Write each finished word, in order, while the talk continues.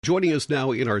Joining us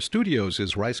now in our studios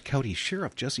is Rice County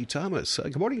Sheriff Jesse Thomas.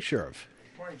 Good morning, Sheriff.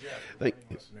 Good morning, Jeff. Good morning,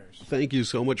 listeners. Thank you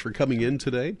so much for coming in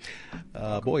today.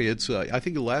 Boy, it's I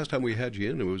think the last time we had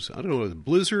you in, it was, I don't know, a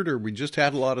blizzard, or we just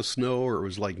had a lot of snow, or it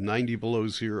was like 90 below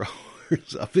zero or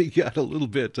something. You got a little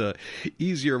bit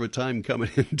easier of a time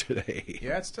coming in today.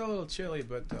 Yeah, it's still a little chilly,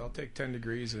 but I'll take 10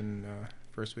 degrees in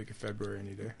first week of February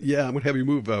any day. Yeah, I'm going to have you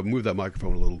move that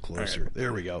microphone a little closer. Right.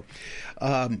 There we go.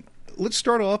 Let's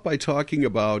start off by talking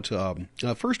about,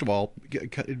 first of all,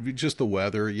 just the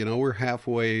weather. You know, we're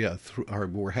halfway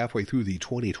through the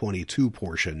 2022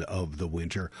 portion of the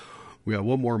winter. We have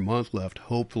one more month left,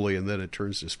 hopefully, and then it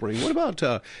turns to spring. What about,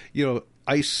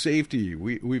 ice safety?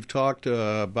 We've talked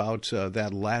about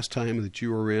that last time that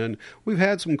you were in. We've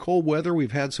had some cold weather.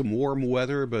 We've had some warm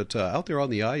weather. But out there on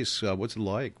the ice, what's it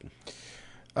like?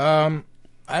 I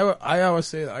always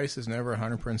say the ice is never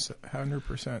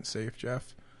 100% safe,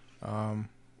 Jeff. A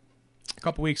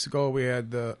couple weeks ago, we had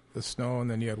the snow,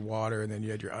 and then you had water, and then you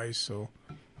had your ice. So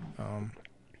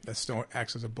that snow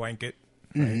acts as a blanket,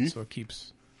 right? Mm-hmm. So it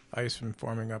keeps ice from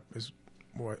forming up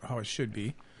how it should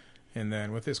be. And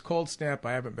then with this cold snap,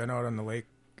 I haven't been out on the lake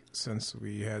since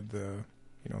we had the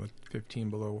 15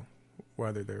 below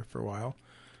weather there for a while.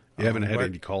 You haven't had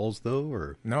any calls, though?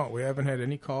 Or no, we haven't had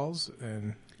any calls.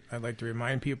 And I'd like to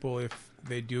remind people, if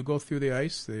they do go through the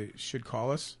ice, they should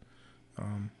call us.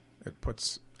 It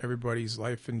puts everybody's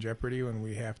life in jeopardy when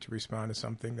we have to respond to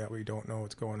something that we don't know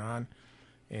what's going on.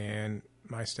 And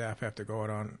my staff have to go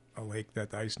out on a lake that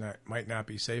the ice might not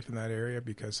be safe in that area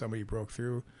because somebody broke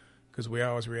through. Because we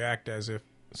always react as if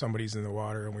somebody's in the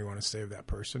water and we want to save that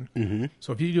person. Mm-hmm.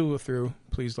 So if you do go through,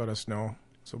 please let us know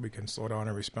so we can slow down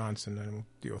our response and then we'll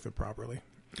deal with it properly.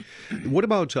 What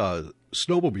about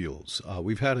snowmobiles?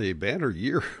 We've had a banner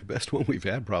year, best one we've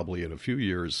had probably in a few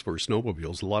years for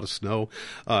snowmobiles. A lot of snow.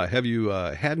 Have you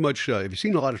had much? Have you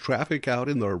seen a lot of traffic out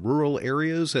in the rural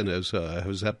areas? And has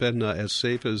that been as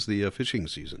safe as the fishing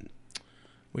season?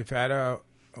 We've had a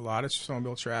lot of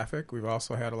snowmobile traffic. We've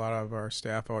also had a lot of our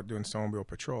staff out doing snowmobile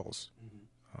patrols.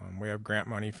 Mm-hmm. We have grant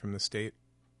money from the state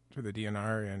for the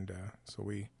DNR, and so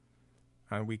we,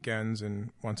 on weekends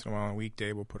and once in a while on a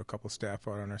weekday, we'll put a couple staff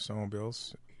out on our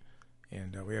snowmobiles.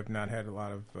 And we have not had a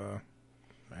lot of,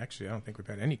 actually, I don't think we've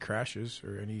had any crashes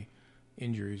or any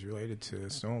injuries related to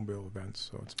snowmobile events.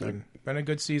 So it's been a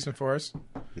good season for us.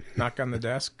 Knock on the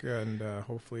desk, and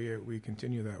hopefully we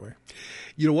continue that way.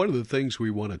 You know, one of the things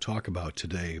we want to talk about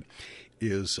today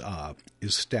is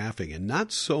staffing, and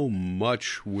not so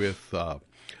much with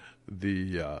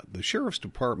the sheriff's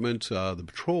department, the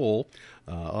patrol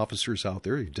officers out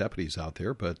there, deputies out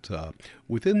there, but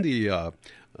within the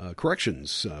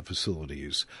corrections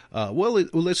facilities.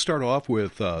 Let's start off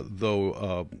with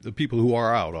the people who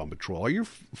are out on patrol. Are you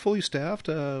fully staffed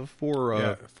for?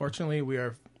 Yeah, fortunately, we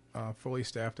are fully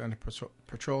staffed on the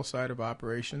patrol side of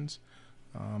operations.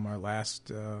 Our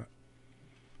last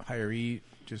hiree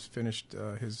just finished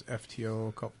his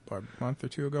FTO a month or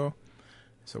two ago.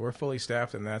 So we're fully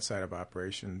staffed on that side of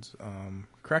operations.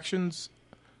 Corrections,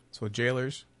 so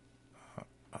jailers,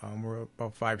 we're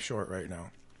about 5 short right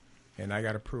now. And I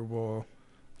got approval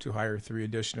to hire 3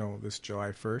 additional this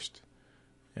July 1st.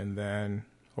 And then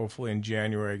hopefully in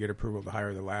January I get approval to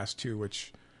hire the last 2,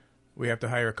 which we have to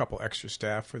hire a couple extra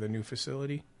staff for the new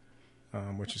facility,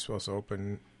 which is supposed to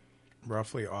open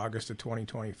roughly August of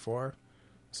 2024.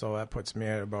 So that puts me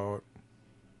at about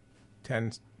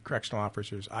 10 correctional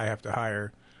officers I have to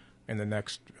hire in the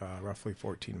next roughly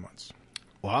 14 months.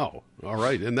 Wow! All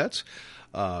right, and that's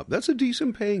a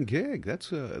decent paying gig.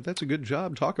 That's a good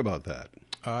job. Talk about that.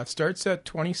 It starts at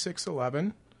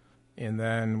 $26.11, and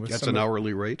then with that's an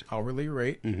hourly rate. Hourly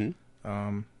rate.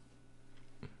 Mm-hmm.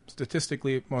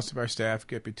 Statistically, most of our staff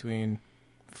get between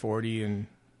 40 and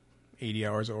 80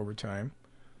 hours of overtime,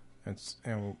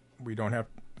 and we don't have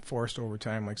forced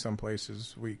overtime like some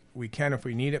places. We can if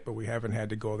we need it, but we haven't had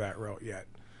to go that route yet.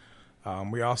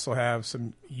 We also have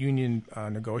some union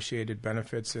negotiated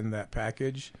benefits in that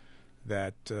package,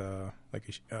 that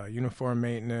like uniform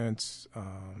maintenance,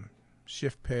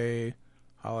 shift pay,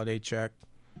 holiday check.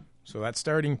 So that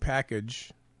starting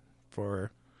package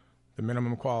for the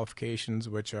minimum qualifications,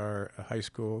 which are a high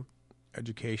school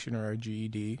education or a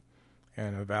GED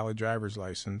and a valid driver's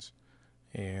license.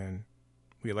 And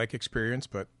we like experience,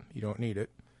 but you don't need it,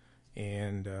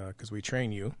 and because we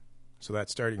train you. So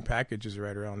that starting package is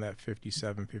right around that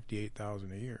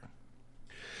 $58,000 a year.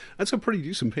 That's a pretty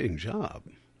decent paying job.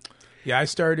 Yeah, I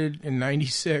started in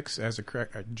 '96 as a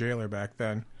jailer back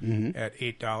then, mm-hmm. at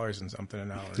 $8 and something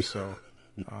an hour. So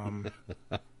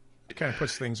kind of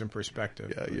puts things in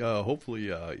perspective. Yeah.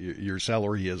 Hopefully, your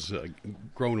salary has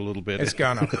grown a little bit. It's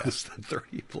gone up.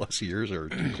 30 plus years, or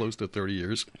close to 30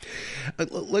 years.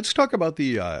 Let's talk about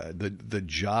the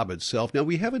job itself. Now,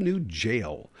 we have a new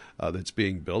jail that's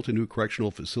being built, a new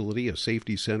correctional facility, a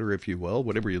safety center, if you will,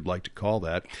 whatever you'd like to call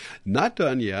that. Not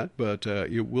done yet, but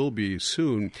it will be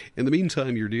soon. In the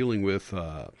meantime, you're dealing with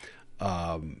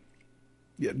kind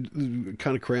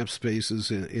of cramped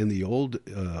spaces in the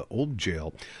old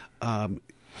jail.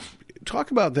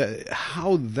 Talk about that,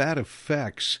 how that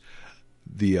affects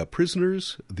the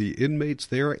prisoners, the inmates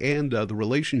there, and the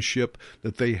relationship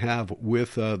that they have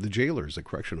with the jailers, the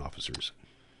correction officers.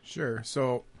 Sure.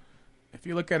 So if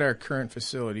you look at our current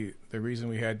facility, the reason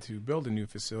we had to build a new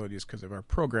facility is because of our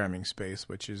programming space,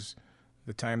 which is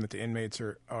the time that the inmates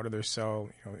are out of their cell,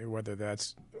 whether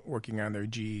that's working on their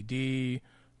GED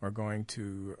or going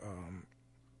to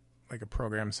like a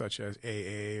program such as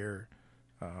AA or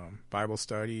Bible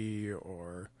study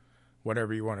or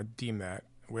whatever you want to deem that.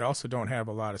 We also don't have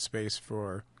a lot of space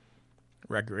for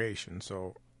recreation.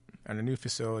 So in a new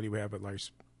facility, we have a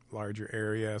larger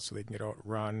area so they can get out and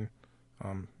run,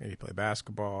 maybe play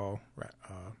basketball,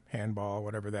 handball,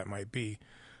 whatever that might be.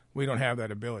 We don't have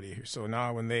that ability here. So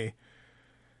now when they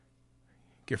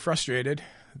get frustrated,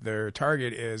 their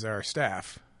target is our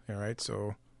staff. All right,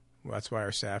 so that's why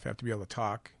our staff have to be able to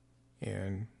talk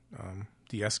and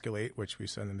de-escalate, which we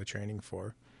send them to training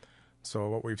for. So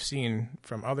what we've seen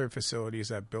from other facilities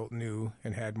that built new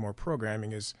and had more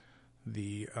programming is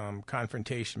the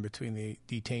confrontation between the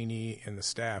detainee and the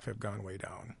staff have gone way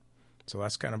down. So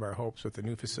that's kind of our hopes with the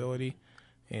new facility,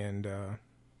 and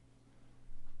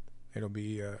it'll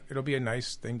be a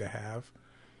nice thing to have,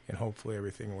 and hopefully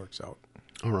everything works out.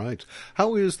 All right.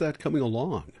 How is that coming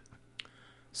along?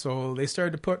 So they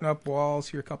started putting up walls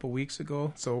here a couple weeks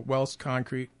ago. So Wells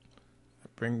Concrete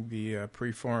bring the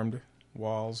preformed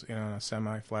walls in on a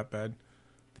semi-flatbed.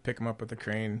 They pick them up with a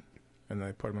crane, and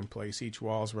they put them in place. Each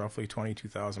wall is roughly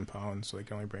 22,000 pounds, so they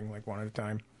can only bring like one at a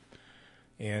time.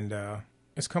 And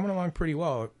it's coming along pretty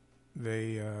well.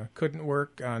 They couldn't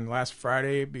work on last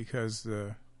Friday because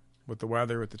with the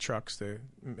weather, with the trucks, the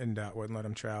MnDOT wouldn't let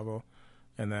them travel.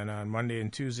 And then on Monday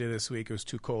and Tuesday this week, it was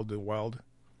too cold to weld,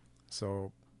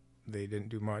 so they didn't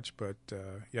do much. But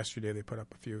yesterday they put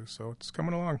up a few, so it's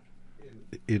coming along.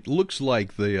 It looks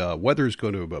like the weather's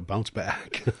going to bounce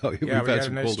back. Yeah, we got a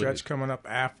nice stretch coming up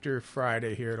after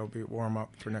Friday here. It'll be warm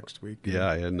up for next week.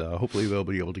 Yeah, and hopefully they'll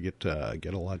be able to get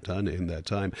a lot done in that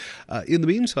time. In the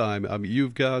meantime,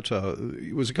 you've got,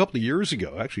 it was a couple of years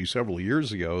ago, actually several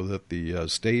years ago, that the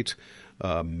state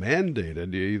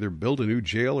mandated you either build a new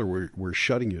jail or we're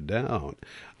shutting you down.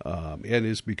 And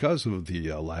it's because of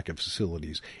the lack of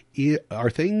facilities.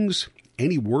 Are things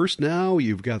any worse now?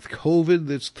 You've got COVID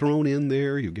that's thrown in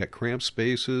there. You've got cramped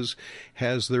spaces.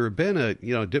 Has there been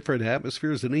a different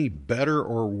atmosphere? Is it any better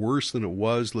or worse than it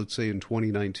was, let's say, in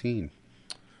 2019?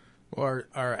 Well,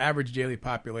 our average daily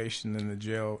population in the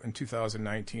jail in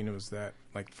 2019, it was that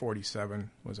like 47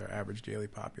 was our average daily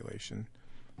population.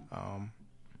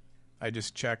 I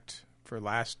just checked for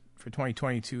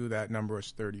 2022, that number was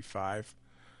 35,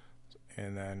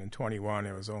 and then in 21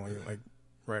 it was only like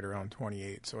right around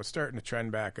 28. So it's starting to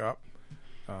trend back up.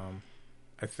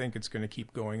 I think it's going to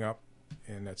keep going up,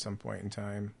 and at some point in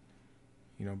time,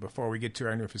 before we get to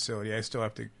our new facility, I still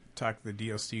have to talk to the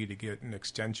DLC to get an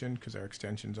extension because our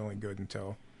extension's only good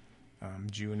until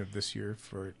June of this year.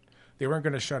 They weren't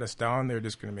going to shut us down; they're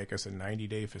just going to make us a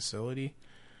 90-day facility,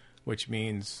 which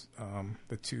means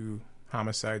the two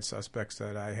homicide suspects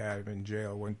that I have in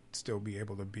jail wouldn't still be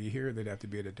able to be here. They'd have to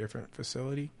be at a different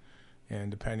facility, and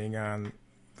depending on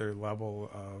their level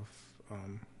of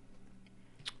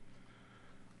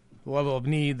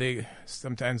need,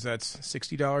 sometimes that's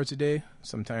 $60 a day,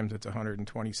 sometimes it's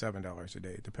 $127 a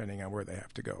day, depending on where they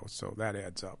have to go. So that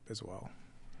adds up as well.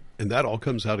 And that all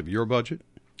comes out of your budget?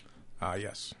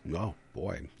 Yes. Oh,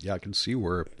 boy. Yeah, I can see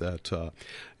where that,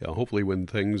 hopefully when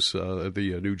things,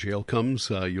 the new jail comes,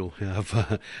 you'll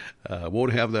have,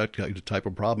 won't have that type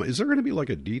of problem. Is there going to be like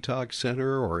a detox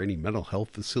center or any mental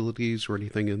health facilities or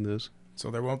anything in this? So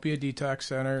there won't be a detox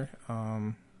center.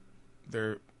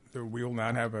 We will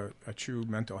not have a true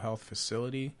mental health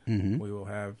facility. Mm-hmm. We will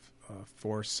have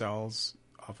 4 cells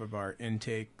off of our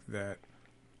intake that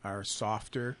are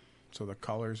softer, so the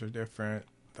colors are different.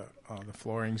 The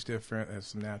flooring's different. It has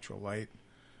some natural light,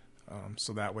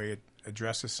 so that way it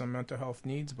addresses some mental health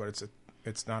needs, but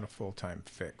it's not a full-time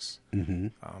fix. Mm-hmm.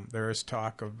 There is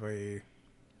talk of a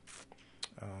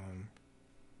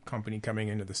company coming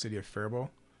into the city of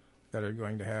Faribault that are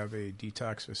going to have a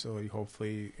detox facility,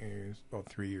 hopefully in about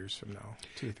 3 years from now,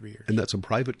 2 or 3 years. And that's a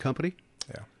private company?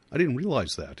 Yeah. I didn't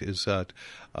realize that. Is that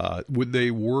would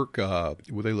they work?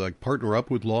 Would they like partner up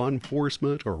with law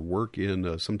enforcement or work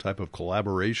in some type of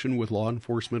collaboration with law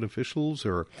enforcement officials?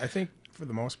 Or I think for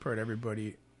the most part,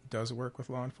 everybody does work with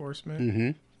law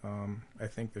enforcement. I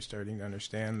think they're starting to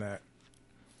understand that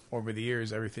over the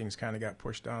years, everything's kind of got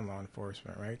pushed on law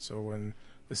enforcement, right? So when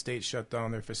the state shut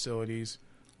down their facilities,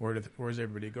 where's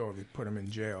everybody go? They put them in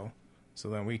jail. So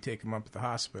then we take them up to the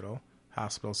hospital.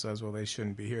 Hospital says, well, they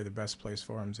shouldn't be here. The best place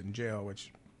for them is in jail,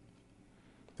 which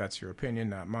that's your opinion,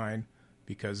 not mine,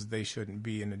 because they shouldn't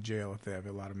be in a jail if they have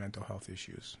a lot of mental health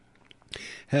issues.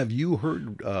 have you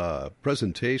heard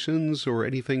presentations or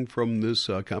anything from this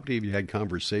company? Have you had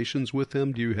conversations with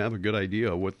them? Do you have a good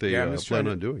idea of what they plan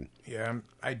on doing? Yeah,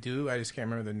 I do. I just can't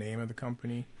remember the name of the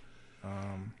company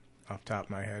off the top of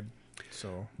my head.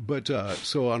 So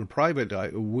on a private,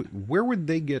 where would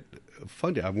they get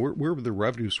funded? Where would the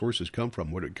revenue sources come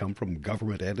from? Would it come from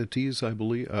government entities? I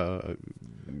believe.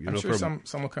 I'm sure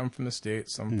some will come from the state,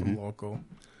 some from local,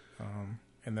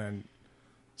 and then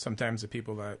sometimes the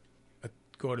people that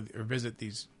go to or visit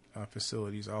these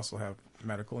facilities also have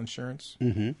medical insurance,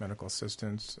 medical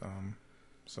assistance.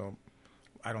 So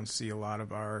I don't see a lot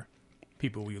of our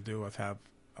people we deal with have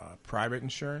private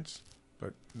insurance,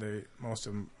 but most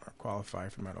of them are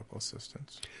qualified for medical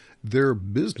assistance. Their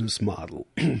business model,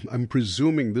 I'm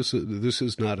presuming this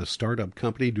is not a startup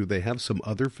company. Do they have some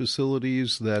other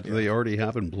facilities that they already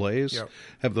have in place?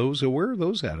 Yep. Where are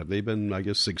those at? Have they been, I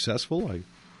guess, successful? I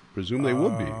presume they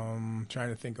would be. Trying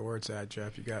to think of where it's at,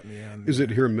 Jeff. You got me on. Is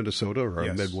it here in Minnesota or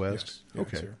Midwest? Yes.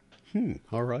 Okay. It's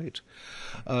All right.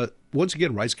 Once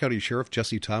again, Rice County Sheriff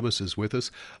Jesse Thomas is with us.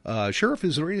 Sheriff,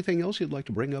 is there anything else you'd like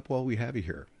to bring up while we have you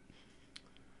here?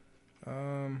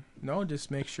 No,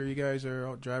 just make sure you guys are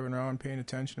out driving around paying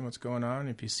attention to what's going on.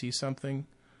 If you see something,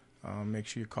 make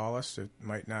sure you call us. It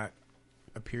might not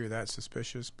appear that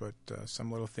suspicious, but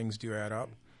some little things do add up.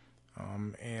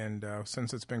 And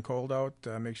since it's been cold out,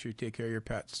 make sure you take care of your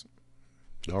pets.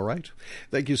 All right.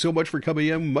 Thank you so much for coming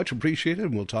in. Much appreciated,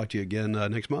 and we'll talk to you again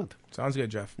next month. Sounds good,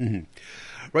 Jeff.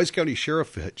 Rice County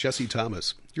Sheriff Jesse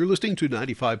Thomas. You're listening to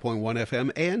 95.1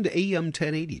 FM and AM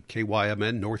 1080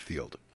 KYMN Northfield.